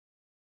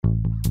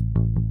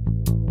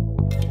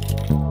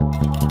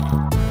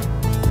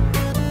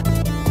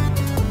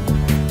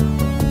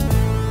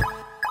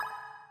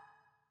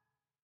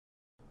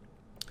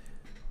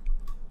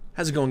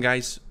How's it going,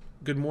 guys?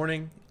 Good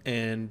morning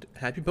and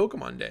happy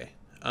Pokemon Day.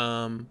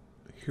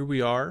 Here we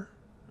are.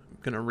 I'm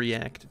gonna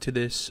react to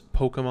this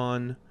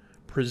Pokemon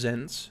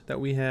Presents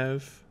that we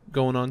have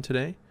going on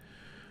today.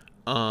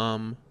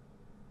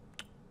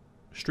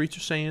 Streets are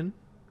saying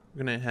we're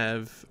gonna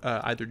have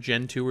either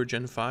Gen 2 or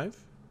Gen 5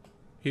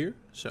 here,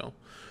 so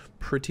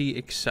pretty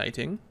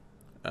exciting.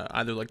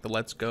 Either like the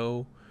Let's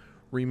Go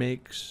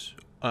remakes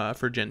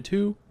for Gen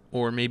 2,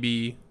 or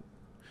maybe,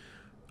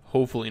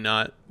 hopefully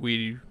not,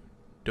 we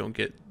don't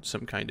get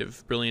some kind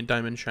of Brilliant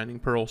Diamond Shining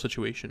Pearl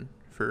situation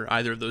for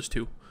either of those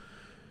two,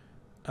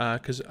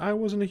 because I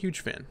wasn't a huge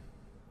fan,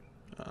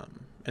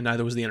 and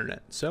neither was the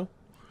internet. So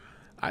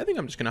I think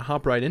I'm just gonna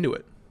hop right into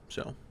it.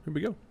 So here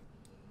we go.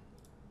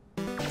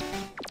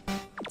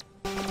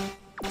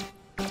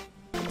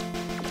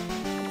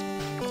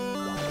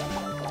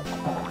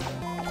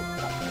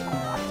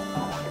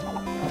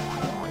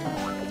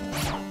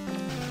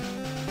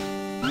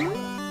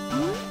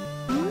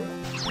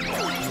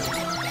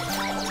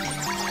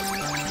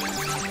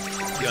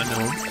 The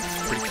unknown,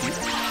 pretty cute.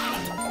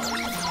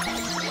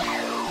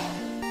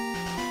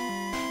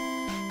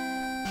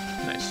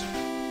 Nice.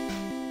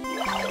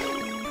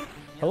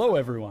 Hello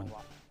everyone,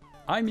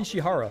 I'm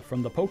Ishihara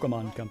from the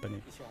Pokemon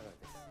Company.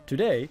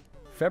 Today,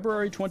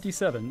 February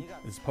 27,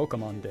 is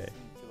Pokemon Day.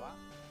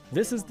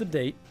 This is the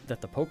date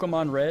that the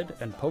Pokemon Red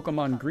and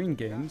Pokemon Green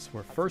games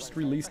were first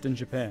released in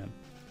Japan.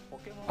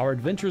 Our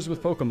adventures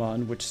with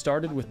Pokemon, which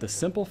started with the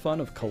simple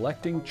fun of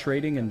collecting,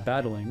 trading, and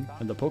battling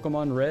in the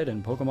Pokemon Red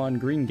and Pokemon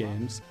Green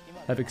games,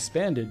 have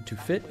expanded to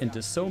fit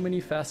into so many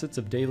facets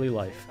of daily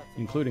life,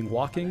 including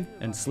walking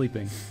and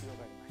sleeping.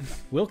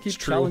 We'll keep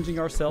challenging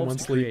ourselves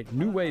to create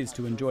new ways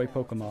to enjoy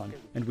Pokemon,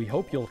 and we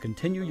hope you'll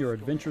continue your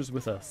adventures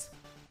with us.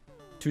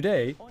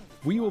 Today,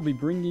 we will be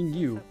bringing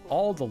you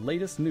all the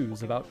latest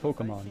news about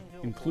Pokemon,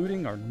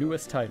 including our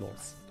newest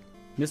titles.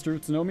 Mr.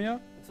 Utsunomiya,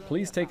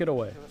 please take it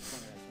away.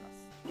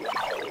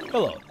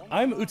 Hello,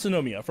 I'm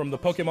Utsunomiya from the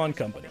Pokemon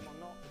Company.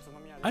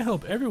 I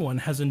hope everyone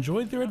has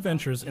enjoyed their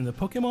adventures in the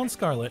Pokemon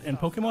Scarlet and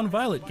Pokemon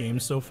Violet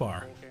games so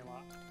far.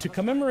 To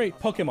commemorate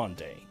Pokemon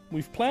Day,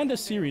 we've planned a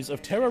series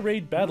of Terra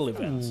Raid battle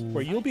events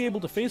where you'll be able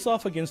to face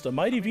off against a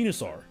mighty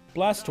Venusaur,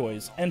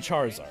 Blastoise, and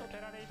Charizard.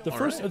 The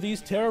first of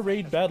these Terra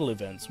Raid battle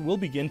events will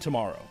begin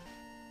tomorrow.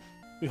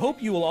 We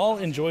hope you will all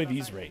enjoy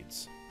these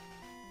raids.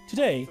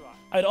 Today,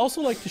 I'd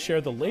also like to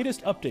share the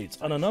latest updates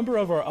on a number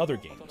of our other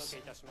games.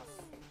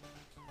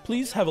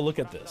 Please have a look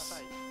at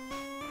this.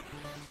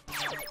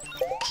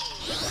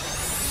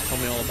 Tell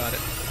me all about it.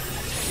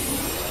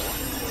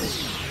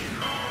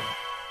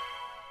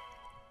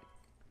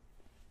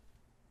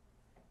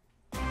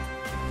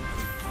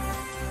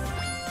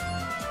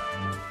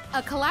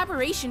 A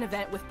collaboration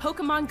event with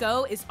Pokemon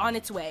Go is on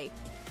its way.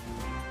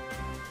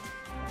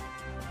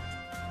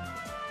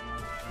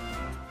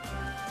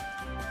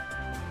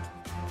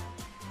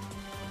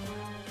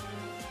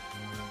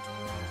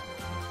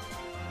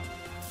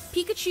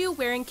 Pikachu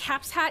wearing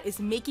Cap's hat is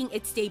making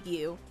its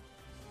debut.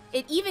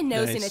 It even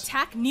knows an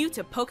attack new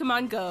to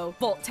Pokemon Go,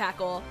 Volt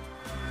Tackle.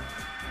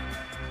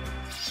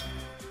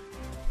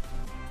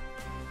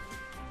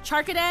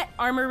 Charcadet,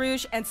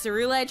 Armarouge, and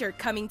Ceruledge are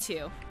coming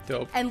too.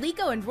 Dope. And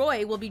Liko and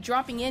Roy will be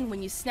dropping in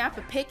when you snap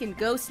a pic and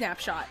go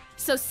snapshot.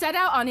 So set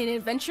out on an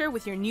adventure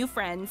with your new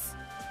friends.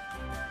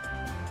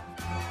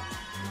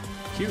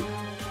 Cute.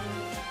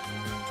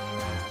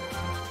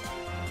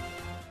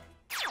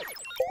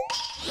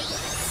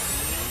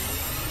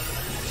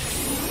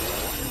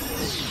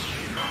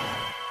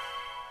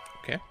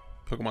 Okay,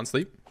 Pokemon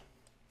Sleep.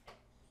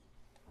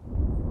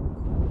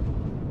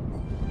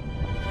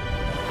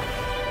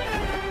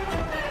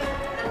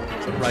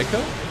 Is it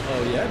Raikou?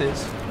 Oh yeah, it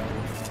is.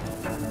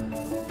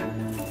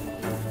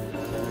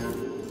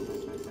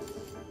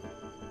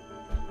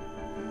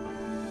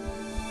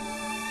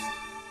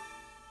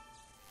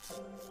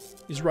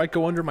 Is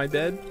Raikou under my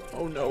bed?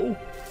 Oh no.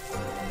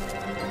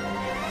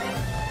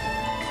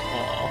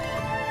 Aw.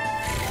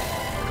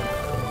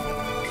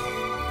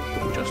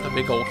 Just a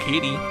big old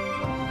kitty.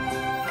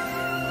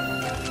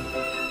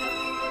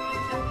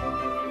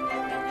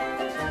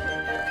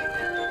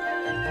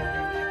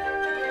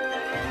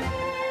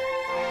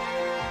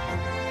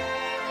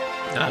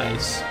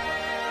 Nice.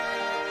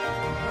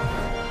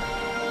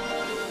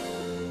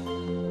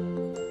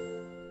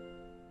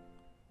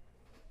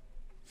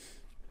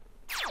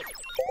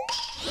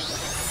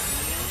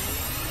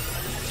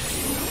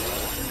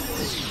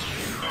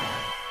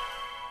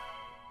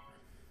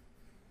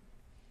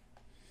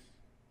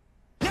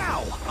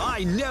 Now,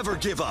 I never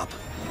give up.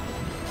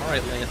 All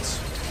right, Lance.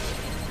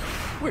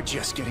 We're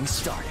just getting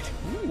started.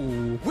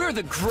 Ooh. We're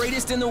the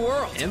greatest in the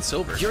world. And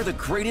Silver. You're the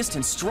greatest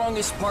and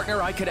strongest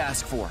partner I could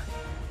ask for.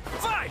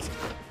 Fight!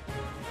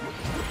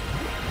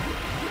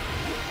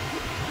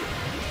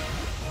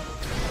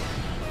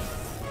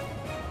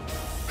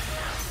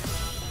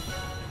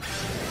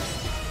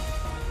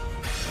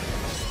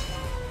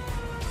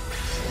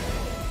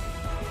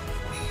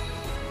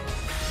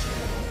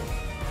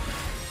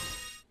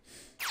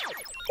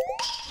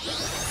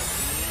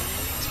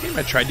 game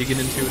I tried to get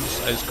into,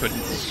 I just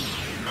couldn't.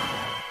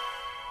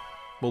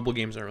 Mobile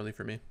games aren't really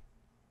for me.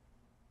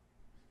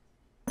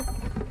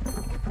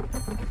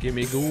 Give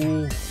me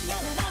ghoul.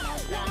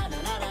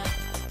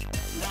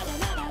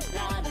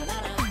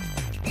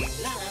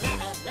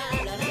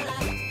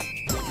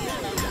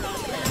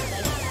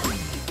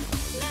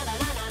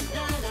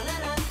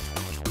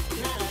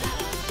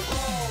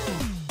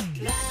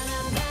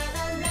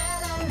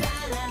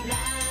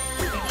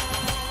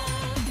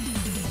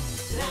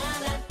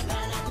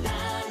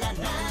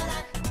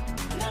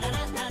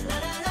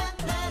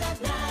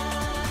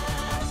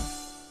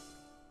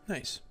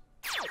 Nice.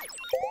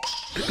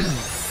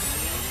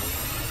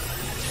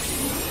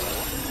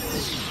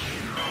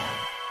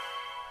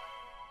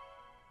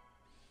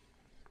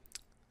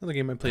 Another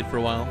game I played for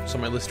a while. It's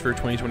on my list for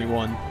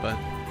 2021, but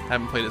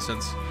haven't played it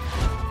since.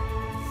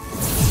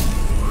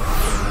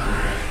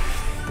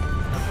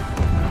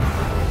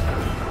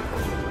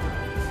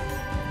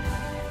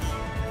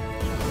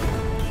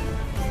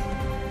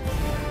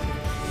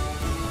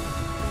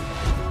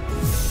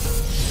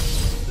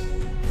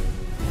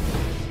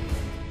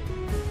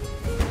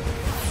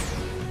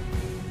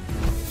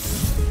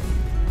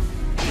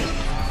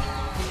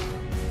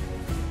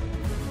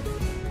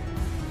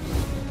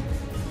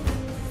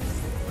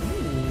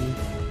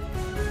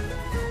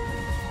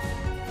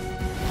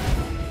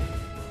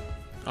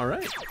 All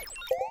right.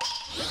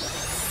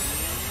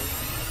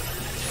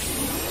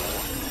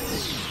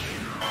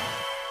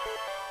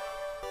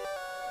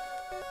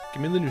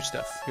 Give me the new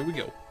stuff. Here we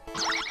go.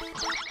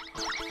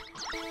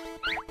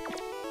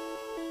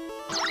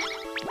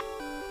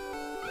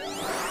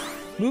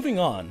 Moving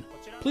on,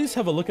 please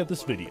have a look at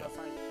this video.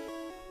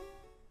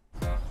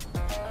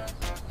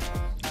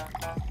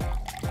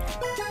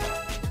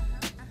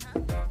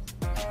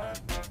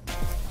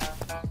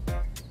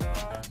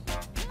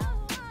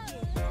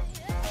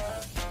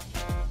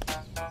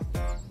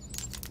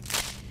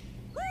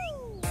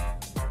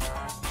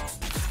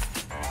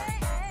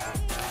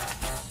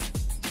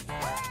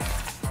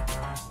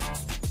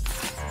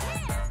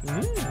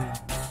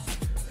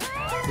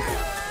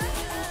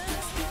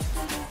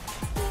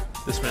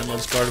 This man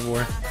loves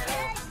Gardevoir.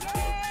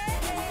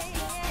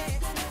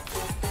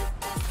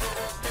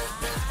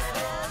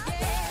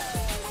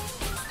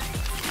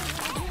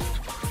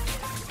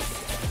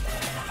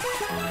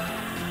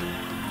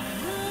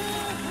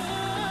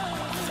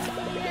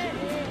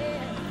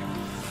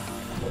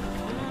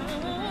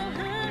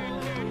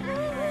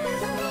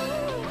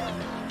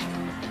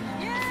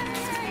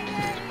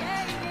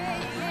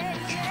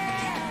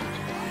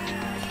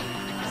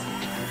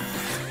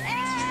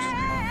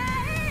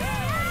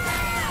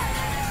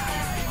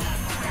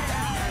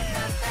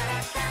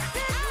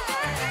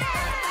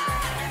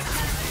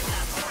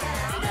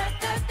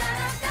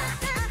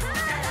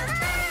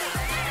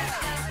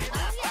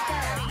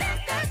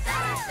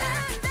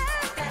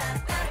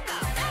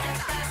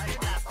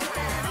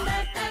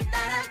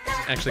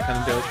 Actually kind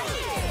of dope.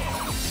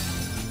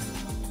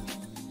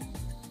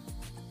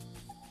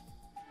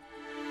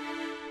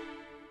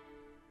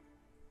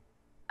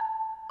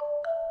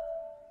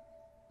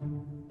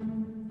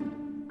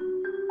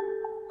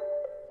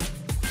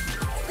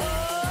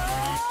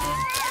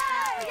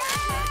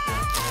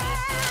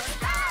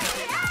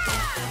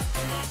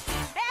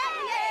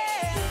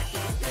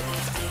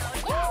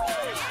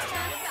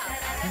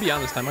 To be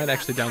honest, I might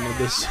actually download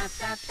this.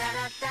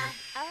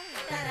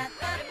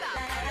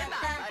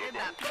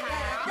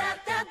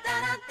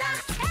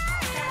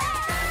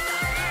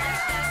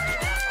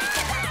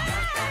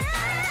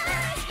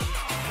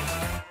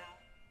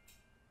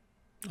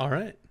 All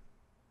right.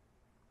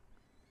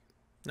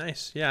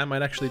 Nice. Yeah, I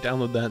might actually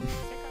download that.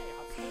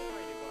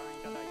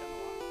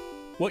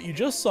 What you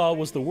just saw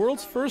was the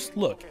world's first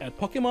look at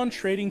Pokemon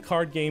Trading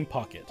Card Game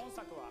Pocket.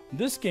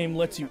 This game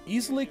lets you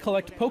easily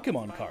collect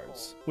Pokemon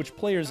cards, which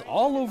players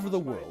all over the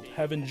world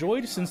have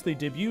enjoyed since they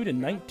debuted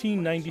in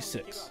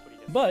 1996,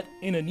 but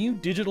in a new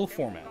digital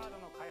format.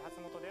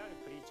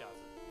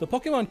 The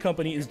Pokemon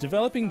Company is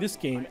developing this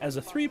game as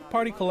a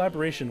three-party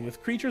collaboration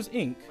with Creatures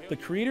Inc., the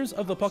creators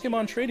of the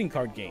Pokemon Trading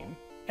Card game,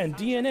 and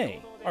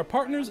DNA, our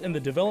partners in the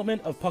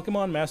development of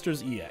Pokemon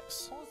Masters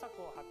EX.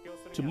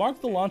 To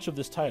mark the launch of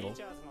this title,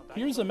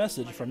 here's a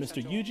message from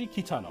Mr. Yuji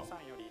Kitano,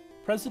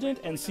 President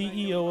and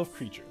CEO of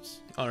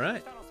Creatures. All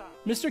right.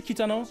 Mr.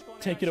 Kitano,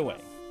 take it away.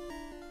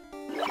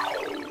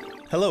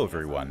 Hello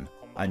everyone,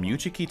 I'm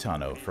Yuji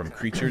Kitano from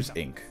Creatures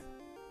Inc.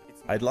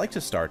 I'd like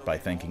to start by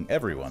thanking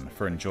everyone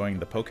for enjoying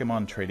the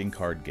Pokemon Trading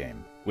Card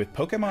game. With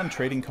Pokemon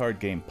Trading Card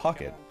Game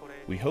Pocket,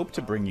 we hope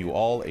to bring you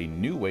all a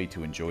new way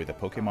to enjoy the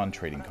Pokemon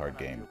Trading Card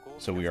game,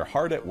 so we are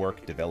hard at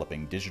work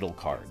developing digital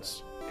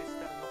cards.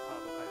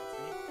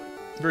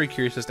 Very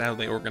curious as to how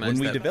they organize that.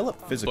 When we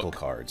develop physical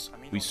cards,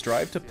 we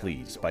strive to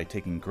please by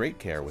taking great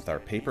care with our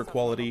paper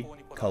quality,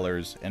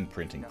 colors, and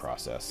printing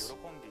process.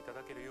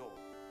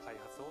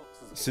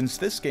 Since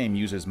this game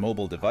uses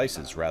mobile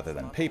devices rather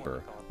than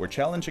paper, we're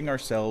challenging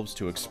ourselves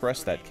to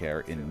express that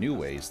care in new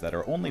ways that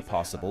are only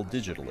possible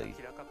digitally,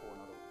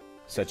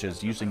 such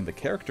as using the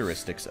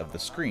characteristics of the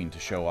screen to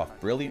show off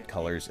brilliant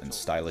colors and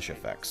stylish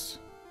effects.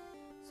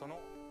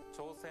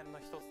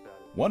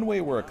 One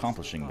way we're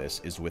accomplishing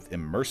this is with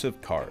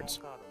immersive cards,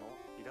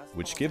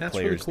 which give That's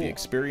players really cool. the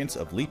experience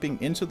of leaping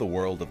into the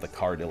world of the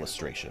card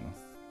illustration.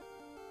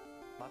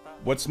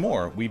 What's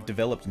more, we've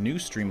developed new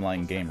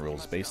streamlined game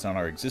rules based on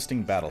our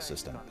existing battle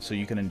system, so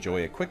you can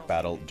enjoy a quick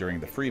battle during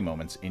the free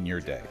moments in your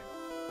day.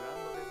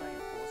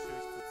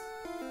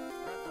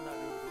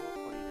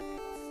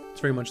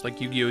 It's very much like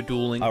Yu-Gi-Oh!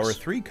 Duel Links. Our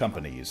 3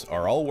 companies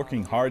are all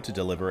working hard to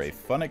deliver a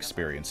fun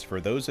experience for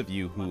those of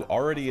you who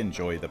already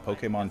enjoy the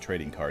Pokemon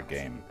trading card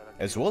game,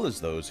 as well as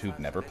those who've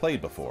never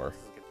played before.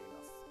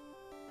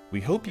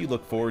 We hope you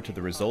look forward to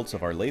the results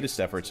of our latest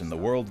efforts in the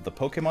world of the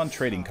Pokemon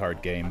trading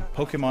card game,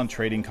 Pokemon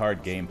Trading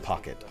Card Game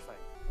Pocket.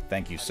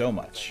 Thank you so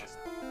much.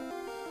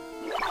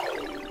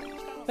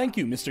 Thank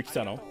you, Mr.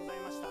 Kitano.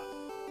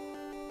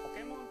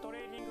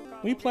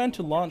 We plan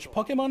to launch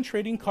Pokemon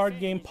Trading Card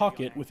Game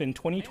Pocket within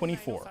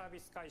 2024.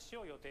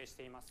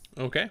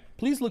 Okay.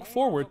 Please look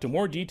forward to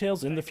more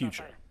details in the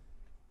future.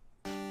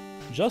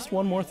 Just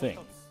one more thing.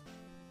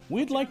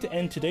 We'd like to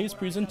end today's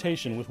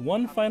presentation with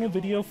one final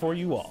video for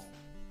you all.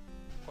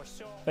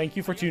 Thank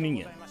you for tuning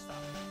in.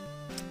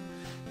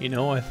 You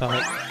know, I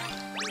thought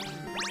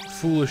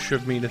foolish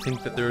of me to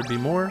think that there would be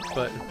more,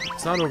 but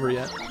it's not over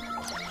yet.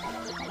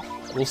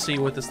 We'll see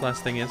what this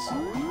last thing is.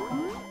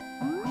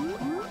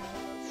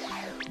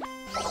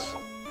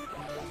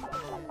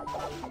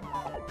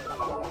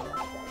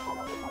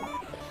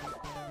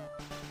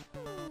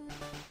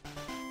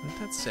 What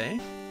did that say?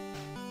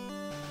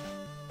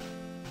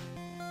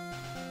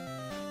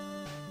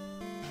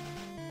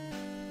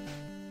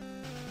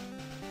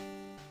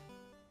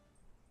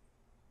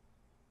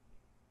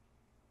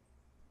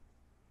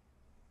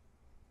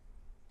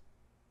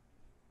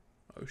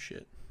 Oh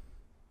shit.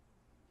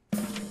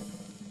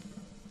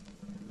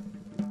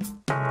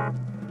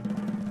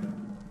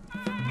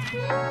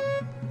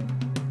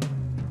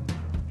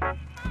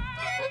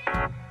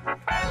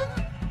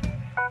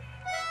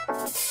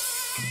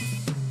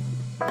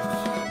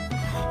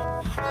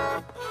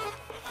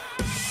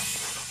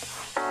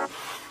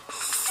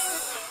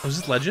 Oh, is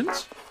this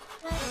Legends?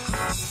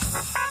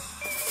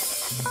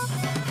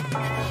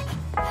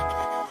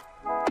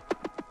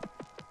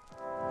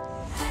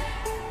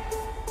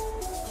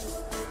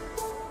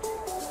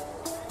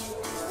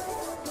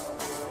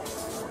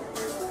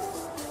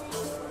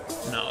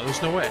 No,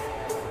 there's no way.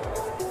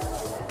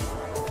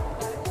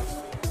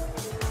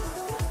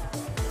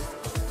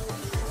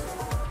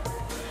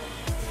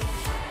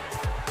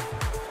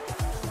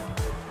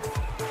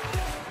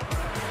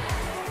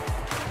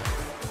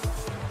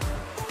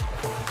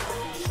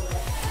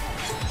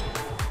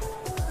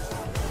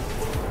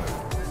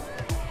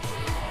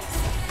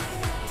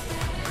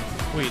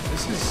 Wait,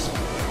 this is...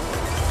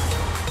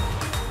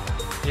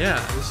 Yeah,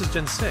 this is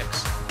Gen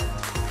 6.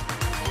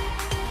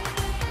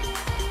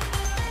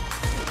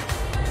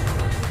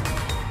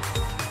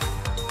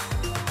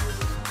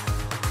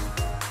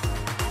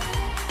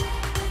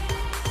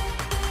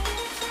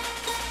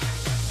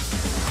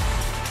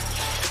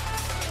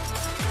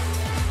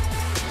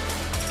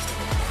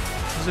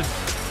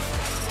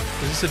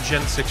 Is this a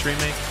Gen 6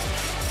 remake?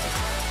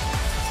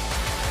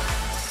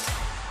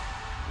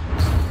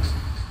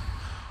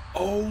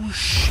 Oh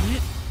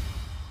shit!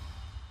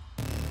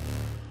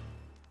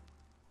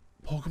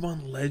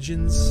 Pokemon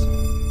Legends?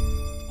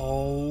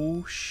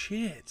 Oh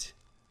shit!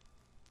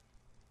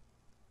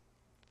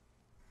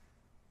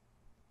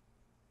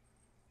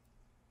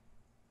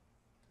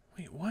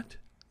 Wait, what?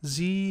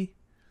 Z...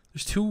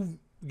 There's 2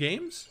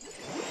 games?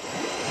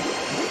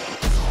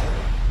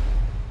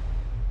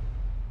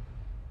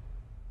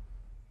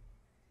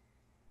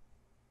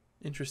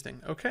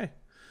 Interesting. Okay.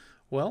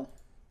 Well,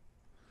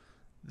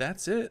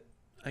 that's it,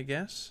 I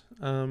guess.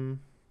 Stop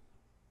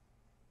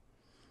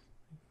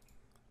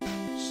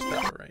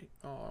it right.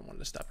 Oh, I wanted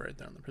to stop it right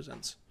there on the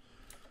presents.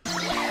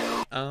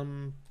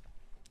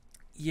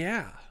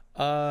 Yeah.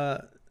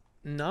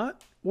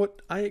 Not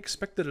what I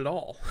expected at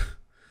all.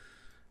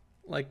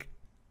 Like,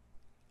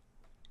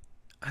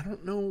 I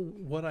don't know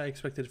what I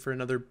expected for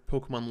another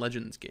Pokemon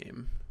Legends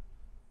game.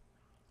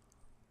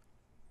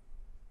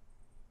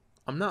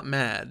 I'm not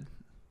mad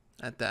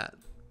at that,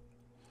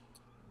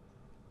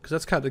 because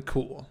that's kind of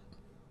cool.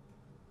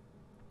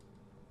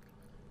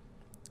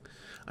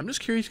 I'm just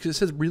curious because it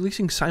says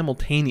releasing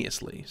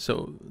simultaneously,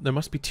 so there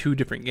must be 2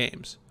 different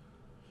games,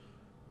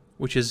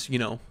 which is, you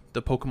know,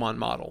 the Pokemon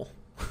model.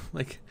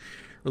 Like,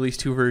 release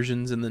 2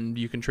 versions and then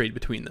you can trade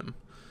between them.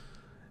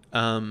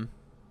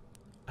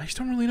 I just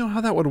don't really know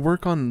how that would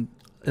work in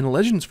a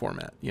Legends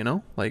format, you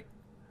know? Like,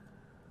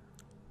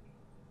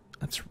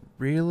 that's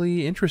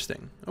really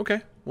interesting.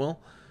 Okay, well,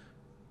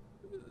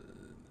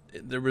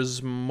 there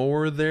was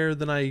more there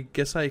than I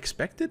guess I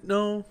expected?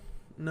 No,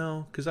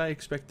 because I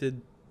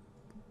expected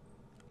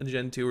a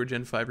Gen 2 or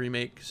Gen 5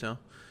 remake, so...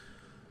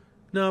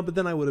 No, but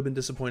then I would have been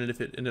disappointed if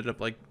it ended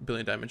up like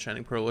Brilliant Diamond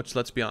Shining Pearl, which,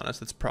 let's be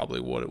honest, that's probably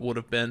what it would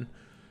have been.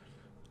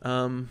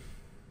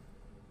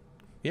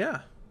 Yeah.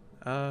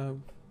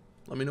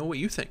 Let me know what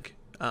you think.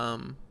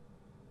 I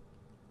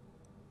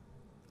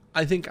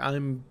think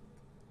I'll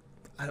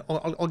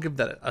give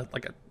that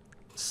like a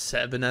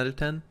 7 out of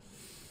 10.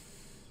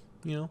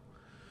 You know,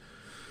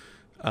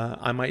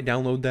 I might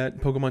download that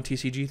Pokemon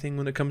TCG thing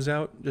when it comes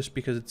out, just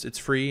because it's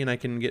free and I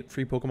can get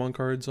free Pokemon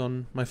cards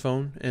on my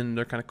phone and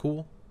they're kind of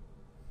cool.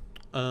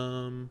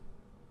 Other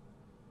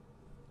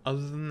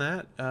than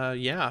that,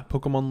 yeah,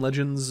 Pokemon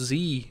Legends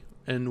Z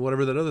and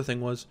whatever that other thing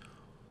was.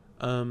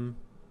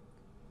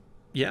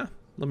 Yeah,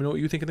 let me know what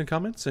you think in the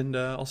comments, and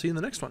I'll see you in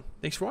the next one.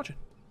 Thanks for watching.